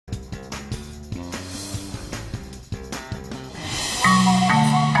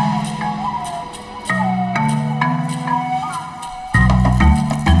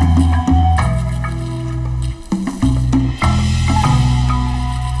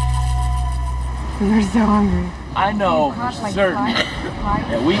We're so hungry. I know for certain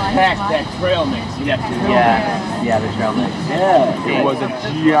that we packed that trail mix yesterday. Yeah, the trail mix. Yeah, it was a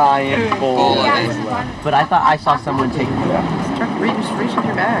giant bowl. But I thought I saw someone take Just reach in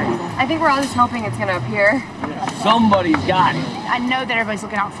your bag. I think we're all just hoping it's gonna appear. Somebody's got it. I know that everybody's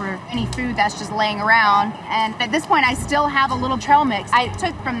looking out for any food that's just laying around, and at this point I still have a little trail mix I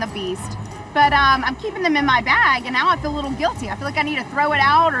took from the beast. But I'm keeping them in my bag, and now I feel a little guilty. I feel like I need to throw it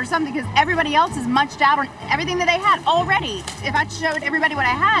out or something because everybody else has munched out on everything that they had already. If I showed everybody what I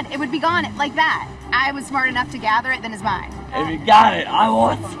had, it would be gone like that. I was smart enough to gather it, then it's mine. If you got it, I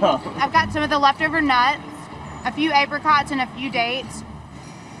want some. I've got some of the leftover nuts, a few apricots, and a few dates,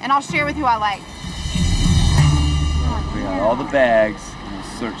 and I'll share with who I like. We got all the bags, and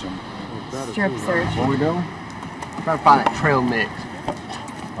we'll search them. Strip search. What are we doing? trying to find that trail mix.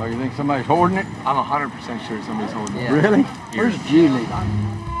 Oh, you think somebody's hoarding it? I'm 100% sure somebody's holding it. Yeah. Really? Where's Julie?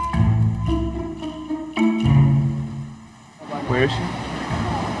 Where is she?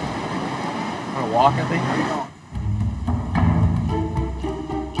 On a walk, I think.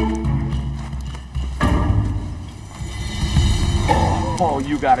 Oh,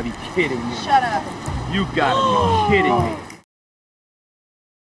 you gotta be kidding me. Shut up. You gotta be kidding me.